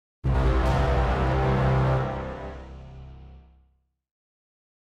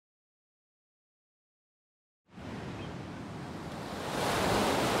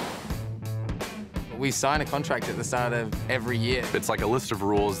We sign a contract at the start of every year. It's like a list of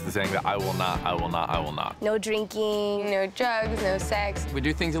rules saying that I will not, I will not, I will not. No drinking, no drugs, no sex. We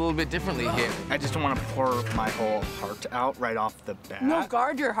do things a little bit differently here. I just don't want to pour my whole heart out right off the bat. No,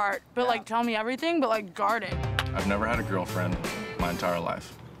 guard your heart, but like tell me everything, but like guard it. I've never had a girlfriend my entire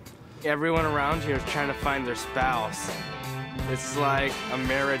life. Everyone around here is trying to find their spouse. It's like a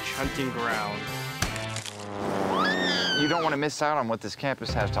marriage hunting ground. You don't want to miss out on what this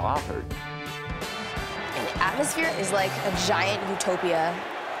campus has to offer. And the atmosphere is like a giant utopia.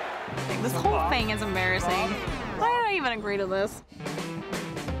 This whole thing is embarrassing. Why did I even agree to this?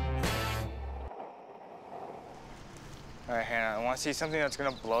 All right, Hannah, I want to see something that's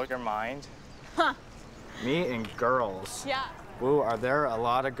gonna blow your mind. Huh. Me and girls. Yeah. Ooh, are there a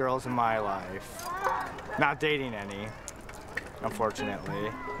lot of girls in my life? Not dating any,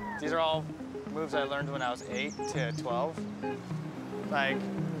 unfortunately. These are all moves I learned when I was 8 to 12. Like,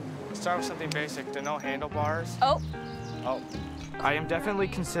 start with something basic, to no handlebars. Oh. Oh. I am definitely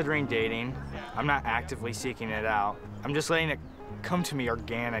considering dating. I'm not actively seeking it out. I'm just letting it come to me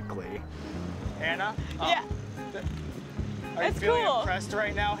organically. Hannah? Yeah. Are you feeling impressed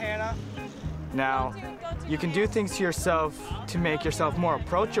right now, Hannah? Now, you can do things to yourself to make yourself more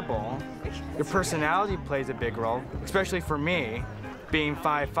approachable. Your personality plays a big role, especially for me. Being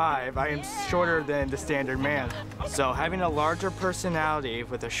 5'5", I am shorter than the standard man. So having a larger personality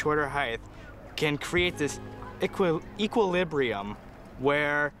with a shorter height can create this equilibrium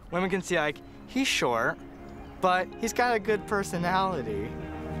where women can see, like, he's short, but he's got a good personality.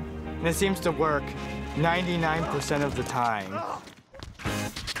 And it seems to work 99% of the time.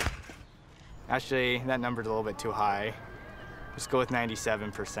 Actually, that number's a little bit too high. Just go with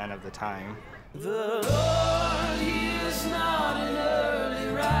 97% of the time. The Lord, he is not an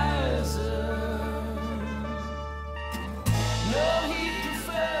early riser. No, he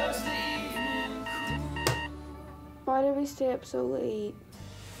prefers the evening cool. Why did we stay up so late?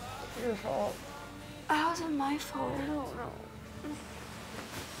 Your fault. How is it my fault? I don't know.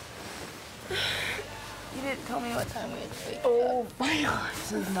 You didn't tell me what time we had to wake Oh up. my God.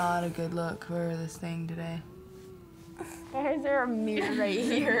 This is not a good look for this thing today. Why is there a mirror right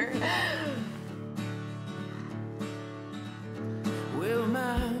here? Well,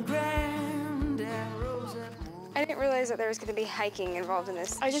 my granddad rose up. I didn't realize that there was going to be hiking involved in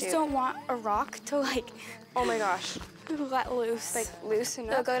this I just shoot. don't want a rock to like, Oh my gosh. let loose. Like loosen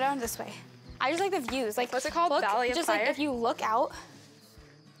No, up. go down this way. I just like the views. Like, What's it called? Look, Valley of just Fire? like if you look out,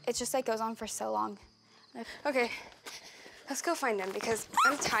 it just like goes on for so long. Okay, let's go find him because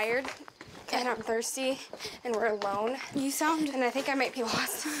I'm tired and I'm thirsty and we're alone. You sound. And I think I might be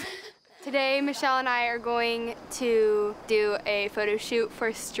lost. Today, Michelle and I are going to do a photo shoot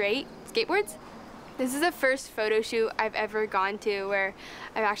for Straight Skateboards. This is the first photo shoot I've ever gone to where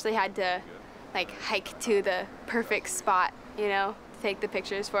I've actually had to like hike to the perfect spot, you know, to take the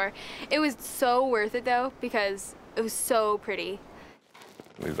pictures for. It was so worth it though because it was so pretty.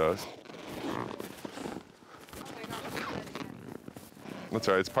 Leave those. That's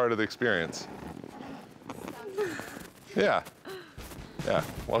all right, it's part of the experience. Yeah. Yeah,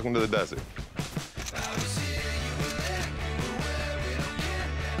 welcome to the desert.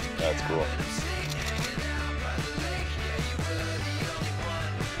 That's cool.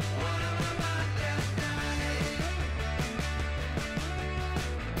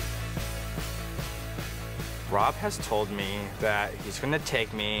 Rob has told me that he's gonna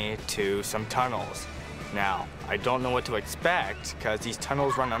take me to some tunnels. Now, I don't know what to expect because these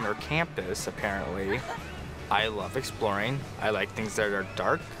tunnels run under campus, apparently. I love exploring. I like things that are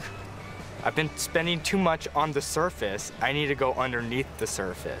dark. I've been spending too much on the surface. I need to go underneath the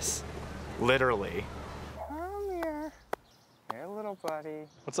surface, literally. Come here. Hey, little buddy.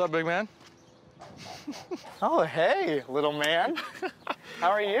 What's up, big man? Oh, hey, little man. How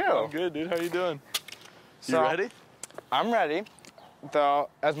are you? I'm good, dude. How you doing? So, you ready? I'm ready. Though,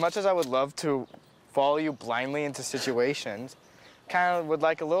 as much as I would love to follow you blindly into situations, kind of would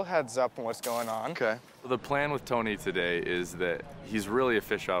like a little heads up on what's going on. Okay. The plan with Tony today is that he's really a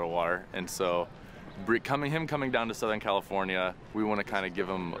fish out of water, and so coming down to Southern California, we want to kind of give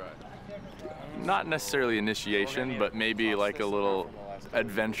him not necessarily initiation, but maybe like a little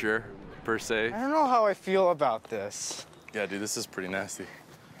adventure per se. I don't know how I feel about this. Yeah, dude, this is pretty nasty.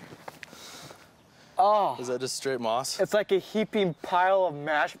 Oh. Is that just straight moss? It's like a heaping pile of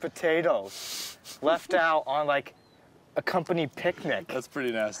mashed potatoes left out on like a company picnic. That's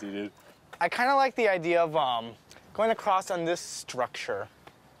pretty nasty, dude. I kind of like the idea of going across on this structure.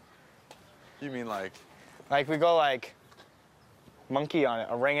 You mean like? Like we go like monkey on it,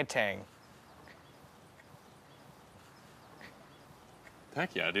 orangutan.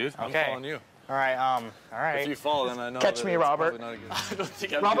 Heck yeah, dude. I'm Okay. following you. All right. If you fall, then I know. Catch me, Robert. I don't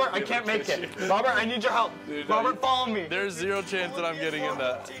think I'm Robert, I can't make it. Robert, I need your help. Dude, Robert, follow me. There's zero chance that I'm getting in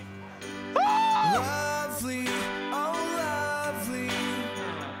that. Lovely, oh lovely,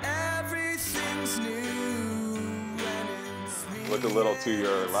 everything's new and it's Look a little to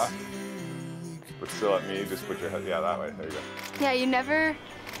your left, but still at me. Just put your head, yeah, that way. There you go. Yeah, you never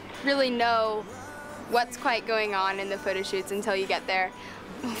really know what's quite going on in the photo shoots until you get there.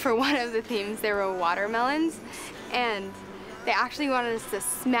 For one of the themes, there were watermelons, and they actually wanted us to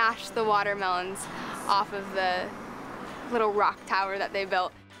smash the watermelons off of the little rock tower that they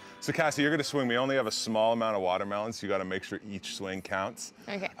built. So Cassie, you're gonna swing. We only have a small amount of watermelons, so you gotta make sure each swing counts.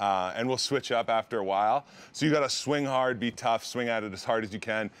 Okay. And we'll switch up after a while. So you gotta swing hard, be tough, swing at it as hard as you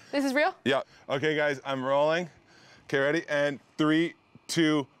can. This is real? Yeah. Okay, guys, I'm rolling. Okay, ready? And 3,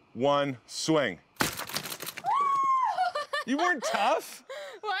 2, 1, swing. You weren't tough.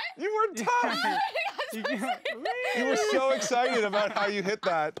 What? You weren't tough. You were so excited about how you hit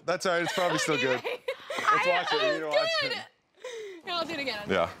that. That's all right, it's probably still good. Let's watch it. We need to watch it. Yeah, I'll do it again.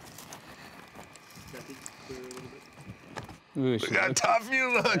 Yeah. Ooh, Look how tough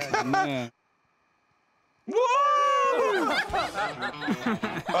you look. Woo!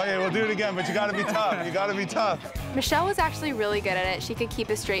 Okay, we'll do it again, but you gotta be tough. You gotta be tough. Michelle was actually really good at it. She could keep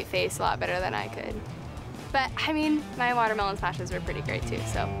a straight face a lot better than I could. But, I mean, my watermelon smashes were pretty great too,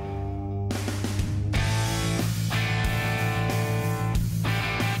 so.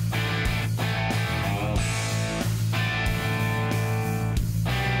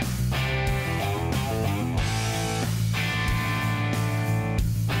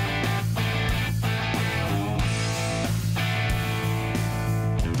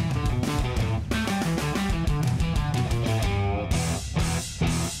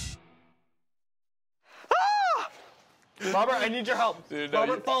 Robert, I need your help. Dude,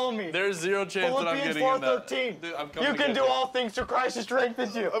 Robert, follow me. There's zero chance that I'm getting in that. Philippians 4:13. Dude, I'm coming You to can get do all things through Christ who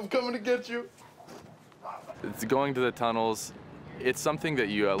strengthens you. I'm coming to get you. It's going to the tunnels. It's something that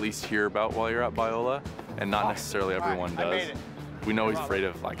you at least hear about while you're at Biola, and not necessarily everyone I does. made it. We know he's afraid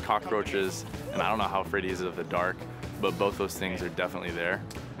of like cockroaches, and I don't know how afraid he is of the dark, but both those things are definitely there.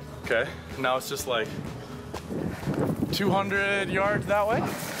 Okay, now it's just like 200 yards that way.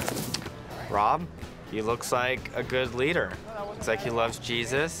 Rob, he looks like a good leader. Looks like he loves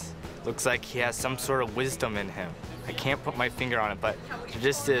Jesus. Looks like he has some sort of wisdom in him. I can't put my finger on it, but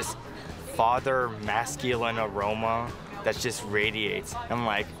just this father masculine aroma that just radiates. I'm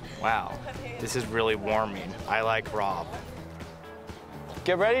like, wow, this is really warming. I like Rob.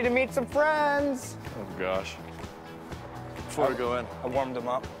 Get ready to meet some friends. Oh gosh. Before we go in, I warmed them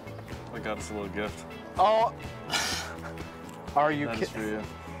up. I got us a little gift. Oh, are you That is for kidding? you.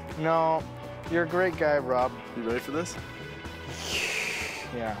 No, you're a great guy, Rob. You ready for this?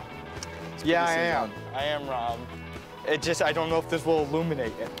 Yeah. Yeah, I this am. on. I am, Rob. It just, I don't know if this will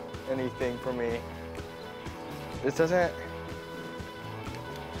illuminate anything for me. This doesn't.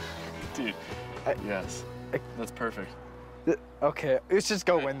 Dude, yes. That's perfect. Okay, let's just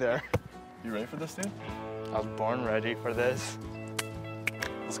go in there. You ready for this, dude? I was born ready for this.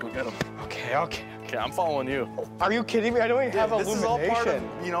 Let's go get him. Okay, okay. Okay, I'm following you. Are you kidding me? I don't even have This is all illumination.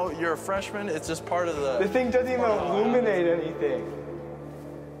 part of, you know, you're a freshman. It's just part of the... The thing doesn't even illuminate anything.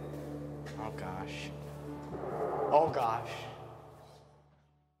 Oh, gosh. Oh, gosh.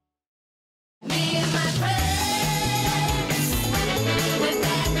 Me and my friends, we're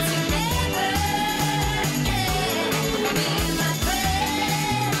back together. Me and my friends.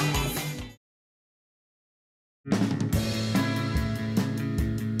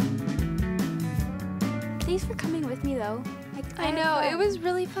 Thanks for coming with me, though. Like, I know, it was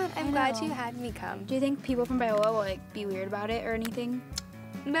really fun. I'm glad know. you had me come. Do you think people from Biola will like be weird about it or anything?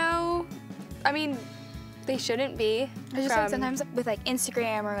 No, I mean, they shouldn't be. It's just like sometimes with like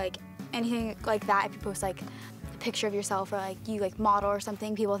Instagram or like anything like that, if you post like a picture of yourself or like you like model or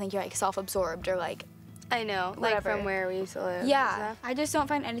something, people think you're like self-absorbed or like. I know, like whatever. from where we used to live. Yeah, I just don't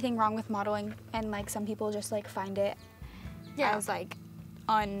find anything wrong with modeling, and like some people just like find it as like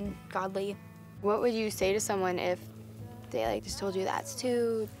ungodly. What would you say to someone if they like just told you that's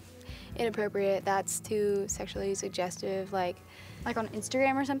too inappropriate, that's too sexually suggestive, like on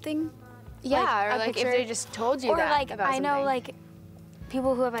Instagram or something? Yeah, or a like if picture. they just told you or that like about I know something. like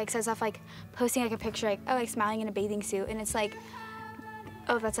people who have like said stuff like posting like a picture like oh like smiling in a bathing suit, and it's like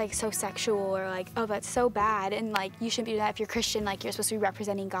oh that's like so sexual, or like oh that's so bad, and like you shouldn't be doing that if you're Christian, like you're supposed to be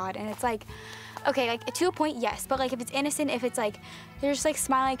representing God. And it's like okay, like to a point, yes, but like if it's innocent, if it's like you're just like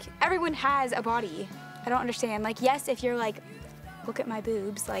smiling, like everyone has a body. I don't understand. Like yes, if you're like look at my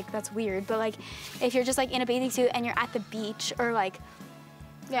boobs, like that's weird, but like if you're just like in a bathing suit and you're at the beach, or like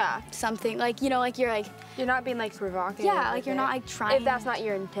something. Like, you know, like you're not being like provocative. Yeah, like you're not like trying. If that's not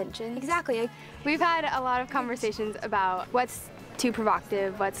your intention. Exactly. We've had a lot of conversations about what's too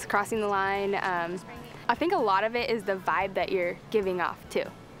provocative, what's crossing the line. I think a lot of it is the vibe that you're giving off too.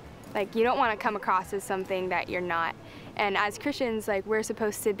 Like, you don't want to come across as something that you're not. And as Christians, like, we're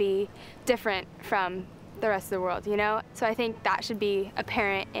supposed to be different from the rest of the world, you know? So I think that should be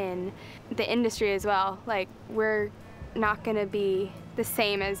apparent in the industry as well. Like, we're not gonna be the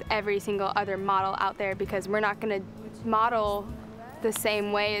same as every single other model out there because we're not gonna model the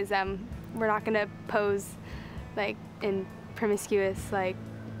same way as them. We're not gonna pose like in promiscuous, like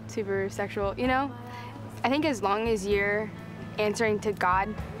super sexual, you know? I think as long as you're answering to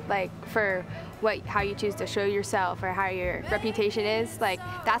God, like for how you choose to show yourself or how your reputation is, like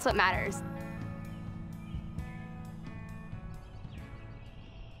that's what matters.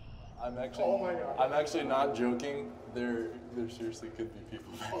 I'm actually not joking. There seriously could be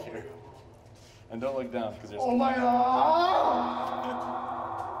people back here. And don't look down because there's. Oh my God!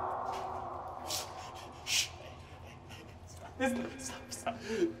 Stop.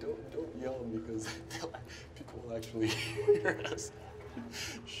 Don't yell because people will actually hear us.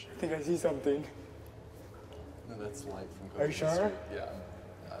 I think I see something. No, that's light from. Are you sure? Yeah.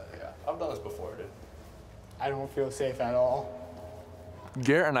 Yeah. I've done this before, dude. I don't feel safe at all.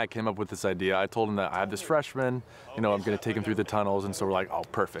 Garrett and I came up with this idea. I told him that I have this freshman, you know, I'm gonna take him through the tunnels, and so we're like, oh,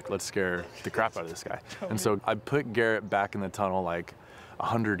 perfect, let's scare the crap out of this guy. And so I put Garrett back in the tunnel like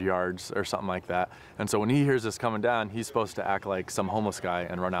 100 yards or something like that. And so when he hears us coming down, he's supposed to act like some homeless guy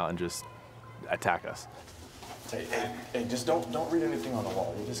and run out and just attack us. Hey, just don't read anything on the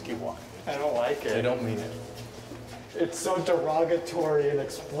wall. You just keep walking. I don't like it. They don't mean it. It's so derogatory and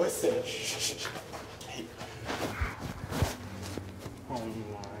explicit. Hey. Oh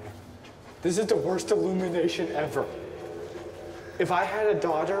my. This is the worst illumination ever. If I had a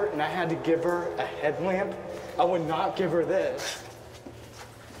daughter and I had to give her a headlamp, I would not give her this.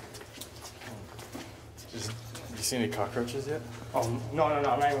 You see any cockroaches yet? Oh, no, I'm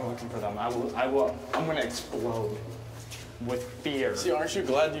not even looking for them. I'm gonna explode with fear. See, aren't you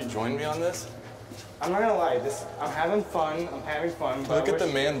glad you joined me on this? I'm not gonna lie, I'm having fun, but look at the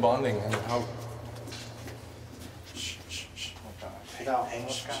man bonding and how... That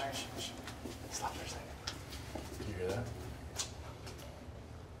homeless guy. Stop for a second. Did you hear that?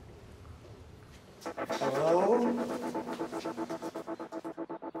 Hello?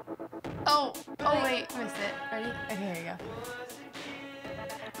 Oh, wait, missed it. Ready? Okay, here you go.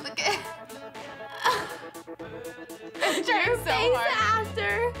 Look at I'm trying so hard.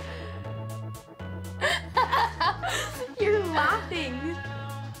 After. You're laughing.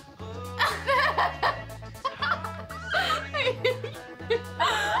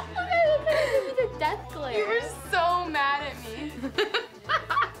 The death glare. You were so mad at me.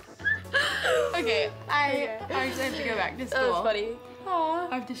 Okay, I actually have to go back to school. That was funny.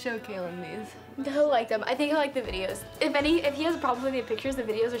 Aww. I have to show Caleb these. He'll like them. I think he'll like the videos. If he has a problem with the pictures, the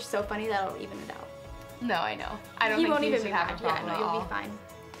videos are so funny that I'll even it out. No, I know. I don't he think won't he even should be have mad. a problem Yeah, no, at you'll all. be fine.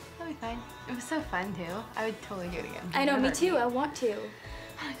 I'll be fine. It was so fun too. I would totally do it again. I know, me too. I want to.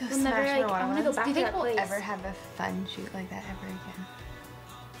 We'll never, I want to go back do you to think that we'll place. ever have a fun shoot like that ever again?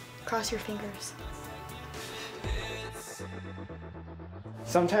 Cross your fingers.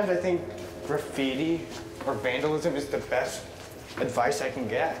 Sometimes I think graffiti or vandalism is the best advice I can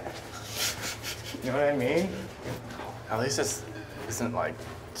get. You know what I mean? At least it isn't like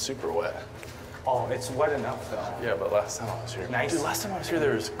super wet. Oh, it's wet enough though. Yeah, but last time I was here. Nice. Dude, last time I was here,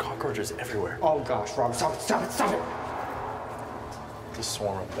 there was cockroaches everywhere. Oh gosh, Rob, stop it. The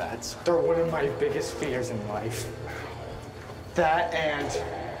swarm of bats. They're one of my biggest fears in life. That and,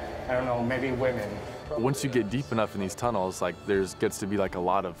 I don't know, maybe women. Once you get deep enough in these tunnels, like gets to be like a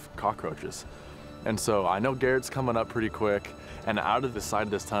lot of cockroaches. And so I know Garrett's coming up pretty quick, and out of the side of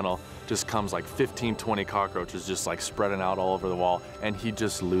this tunnel just comes like 15, 20 cockroaches just like spreading out all over the wall, and he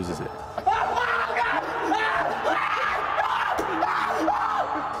just loses it.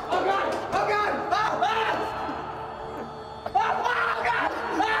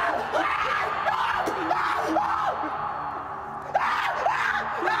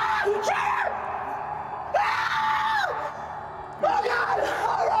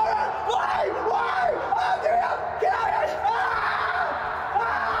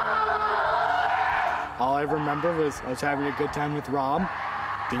 All I remember was I was having a good time with Rob.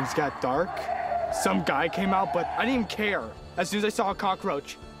 Things got dark. Some guy came out, but I didn't even care. As soon as I saw a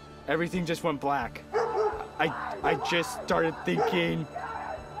cockroach, everything just went black. I just started thinking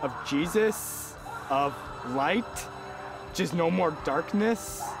of Jesus, of light, just no more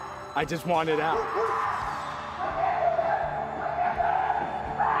darkness. I just wanted out.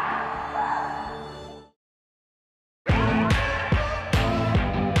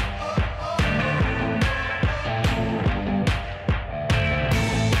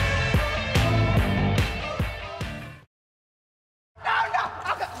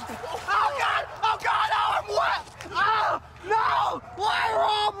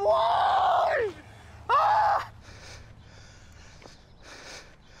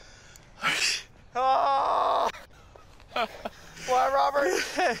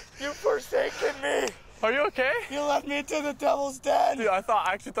 You forsaken me. Are you okay? You left me to the devil's den. Dude, I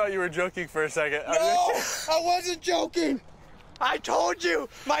actually thought you were joking for a second. No, I wasn't joking. I told you,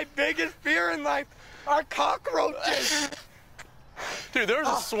 my biggest fear in life are cockroaches. Dude, there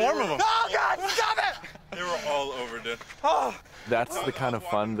was a swarm of them. Oh, God, stop it! They were all over, dude. Oh. That's the kind of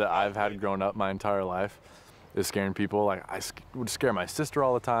fun that I've had growing up my entire life, is scaring people. Like, I would scare my sister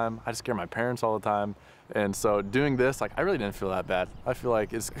all the time. I'd scare my parents all the time. And so doing this, like, I really didn't feel that bad. I feel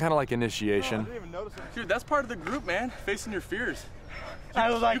like it's kind of like initiation. I didn't even notice it. Dude, that's part of the group, man. Facing your fears.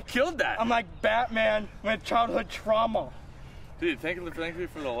 I was like, you killed that. I'm like Batman with childhood trauma. Dude, thank you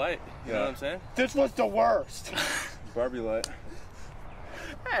for the light. You know what I'm saying? This was the worst. Barbie light.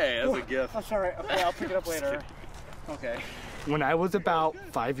 Hey, that's a gift. I'm sorry. Okay, I'll pick it up later. Okay. When I was about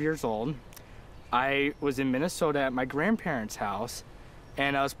 5 years old, I was in Minnesota at my grandparents' house,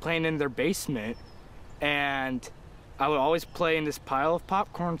 and I was playing in their basement, and I would always play in this pile of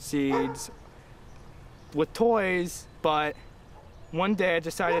popcorn seeds with toys, but one day I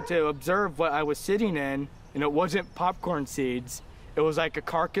decided to observe what I was sitting in, and it wasn't popcorn seeds. It was like a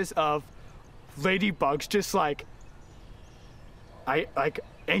carcass of ladybugs, just like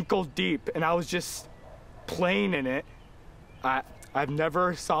ankle deep, and I was just playing in it. I've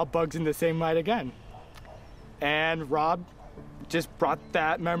never saw bugs in the same light again. And Rob just brought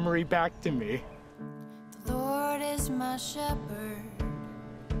that memory back to me. The Lord is my shepherd.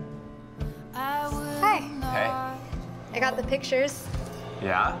 Hi. Hey. I got the pictures.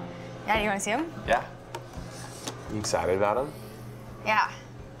 Yeah? Yeah, you want to see them? Yeah. You excited about them? Yeah.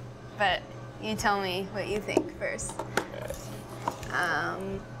 But you tell me what you think first. Okay.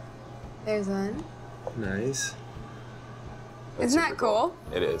 There's one. Nice. Isn't that cool?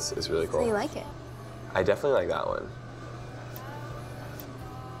 It is. It's really cool. So you like it? I definitely like that one.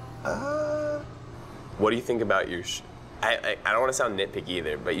 What do you think about your I don't want to sound nitpicky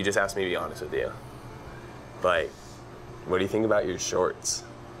either, but you just asked me to be honest with you. But what do you think about your shorts?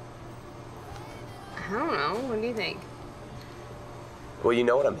 I don't know. What do you think? Well, you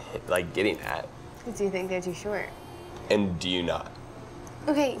know what I'm getting at. Do you think they're too short? And do you not?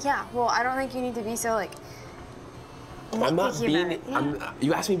 Okay, yeah. Well, I don't think you need to be so I'm not being.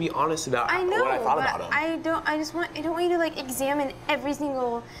 You asked me to be honest about I know, what I thought but about them. I don't want you to examine every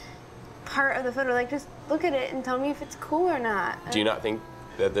single part of the photo. Just look at it and tell me if it's cool or not. Do you not think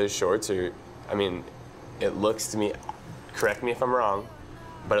that those shorts are? I mean, it looks to me. Correct me if I'm wrong,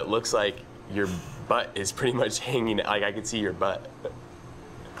 but it looks like your butt is pretty much hanging. I could see your butt.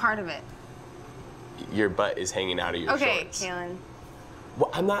 Part of it. Your butt is hanging out of your shorts. Okay, Kaylin. Well,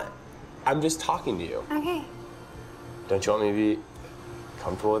 I'm not. I'm just talking to you. Okay. Don't you want me to be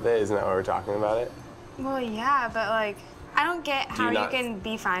comfortable with it? Isn't that why we're talking about it? Well, yeah, but I don't get how you not- can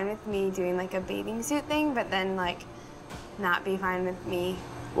be fine with me doing a bathing suit thing, but then not be fine with me.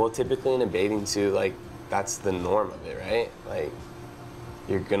 Well, typically in a bathing suit, that's the norm of it, right?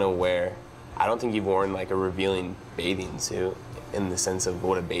 You're gonna wear. I don't think you've worn a revealing bathing suit in the sense of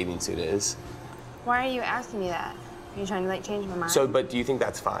what a bathing suit is. Why are you asking me that? Are you trying to change my mind? So, but do you think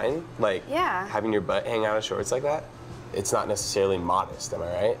that's fine? Yeah. Having your butt hang out of shorts like that? It's not necessarily modest, am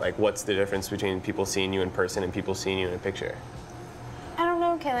I right? What's the difference between people seeing you in person and people seeing you in a picture? I don't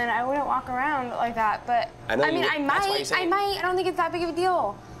know, Kaylin. I wouldn't walk around like that, but I know I mean, I might. I don't think it's that big of a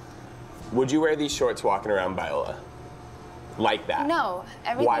deal. Would you wear these shorts walking around Biola? Like that? No,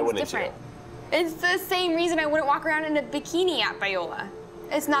 everything's Why wouldn't different. It's the same reason I wouldn't walk around in a bikini at Biola.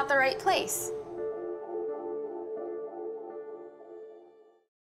 It's not the right place.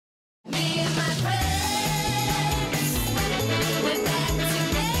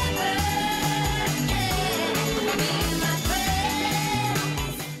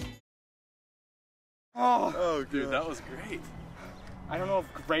 Oh, dude, that was great. I don't know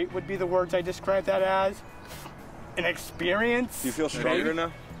if great would be the words I describe that as. An experience. Do you feel stronger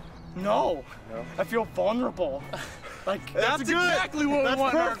now? No. I feel vulnerable. That's exactly what we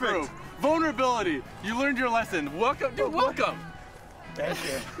want in our group. Vulnerability. You learned your lesson. Welcome, dude, welcome. Thank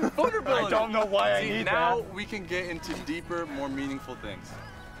you. Vulnerability. I don't know why I need now that. we can get into deeper, more meaningful things.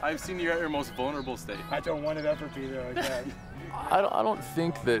 I've seen you at your most vulnerable state. I don't want it ever be there again. I don't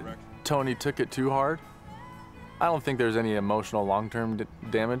think that Tony took it too hard. I don't think there's any emotional long-term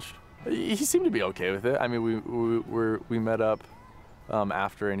damage. He seemed to be okay with it. I mean, we met up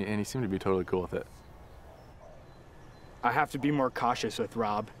after, and he seemed to be totally cool with it. I have to be more cautious with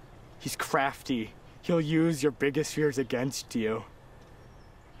Rob. He's crafty. He'll use your biggest fears against you.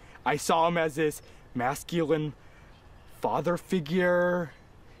 I saw him as this masculine father figure,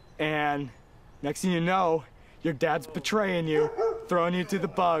 and next thing you know, your dad's betraying you, throwing you to the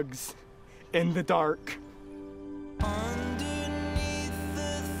bugs in the dark. Underneath the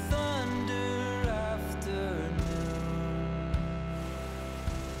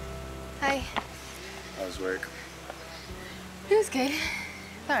Hi. How's work? It was good.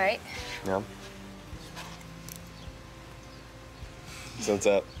 It's all right. Yeah. So what's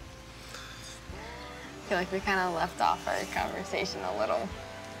up? I feel like we kind of left off our conversation a little.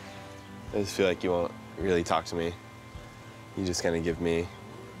 I just feel like you won't really talk to me. You just kind of give me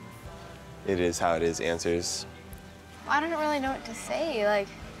it is how it is answers. I don't really know what to say. Like,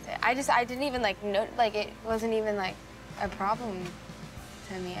 I didn't even like note, like it wasn't even like a problem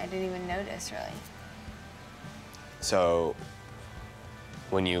to me. I didn't even notice really. So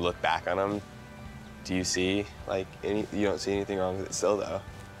when you look back on them, do you see like you don't see anything wrong with it still though,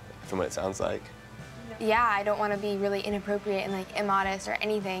 from what it sounds like? Yeah, I don't want to be really inappropriate and like immodest or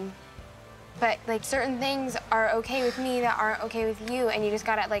anything. But like certain things are okay with me that aren't okay with you, and you just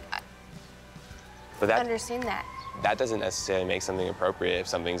gotta like understand that. That doesn't necessarily make something appropriate if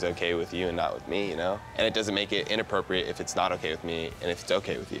something's okay with you and not with me, you know? And it doesn't make it inappropriate if it's not okay with me and if it's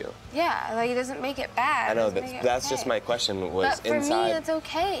okay with you. Yeah, like it doesn't make it bad. I know, that's just my question was but for inside. me, it's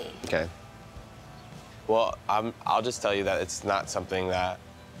okay. Okay. Well, I'll just tell you that it's not something that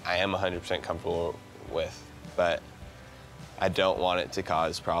I am 100% comfortable with, but I don't want it to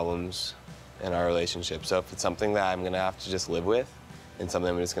cause problems in our relationship. So if it's something that I'm gonna have to just live with and something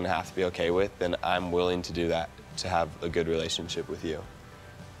I'm just gonna have to be okay with, then I'm willing to do that to have a good relationship with you.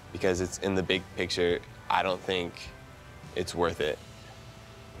 Because it's in the big picture, I don't think it's worth it.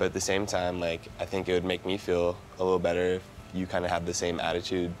 But at the same time, like, I think it would make me feel a little better if you kind of have the same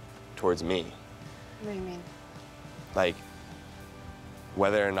attitude towards me. What do you mean? Like,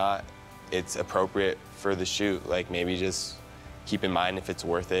 whether or not it's appropriate for the shoot, like maybe just keep in mind if it's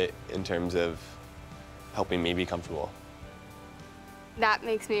worth it in terms of helping me be comfortable. That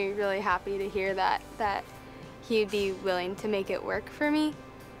makes me really happy to hear that he'd be willing to make it work for me,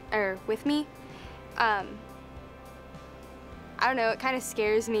 or with me. I don't know, it kind of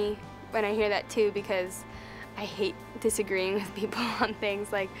scares me when I hear that too, because I hate disagreeing with people on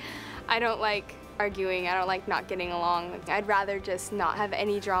things. Like, I don't like arguing, I don't like not getting along. Like, I'd rather just not have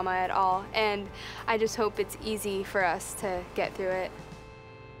any drama at all, and I just hope it's easy for us to get through it.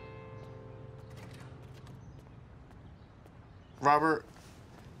 Robert,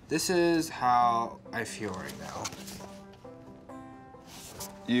 this is how I feel right now.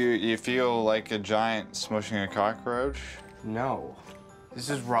 You feel like a giant smushing a cockroach? No. This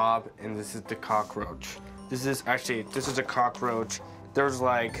is Rob, and this is the cockroach. This is a cockroach. There's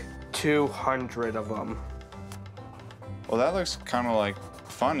like 200 of them. Well, that looks kind of like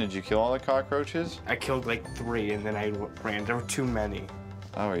fun. Did you kill all the cockroaches? I killed like 3, and then I ran. There were too many.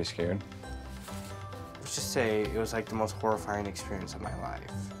 Oh, are you scared? Let's just say it was like the most horrifying experience of my life.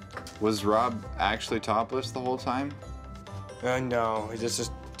 Was Rob actually topless the whole time? No, it's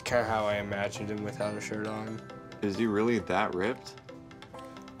just kind of how I imagined him without a shirt on. Is he really that ripped?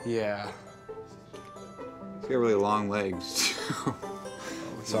 Yeah. He's got really long legs.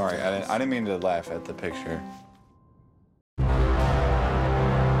 Sorry, I didn't mean to laugh at the picture.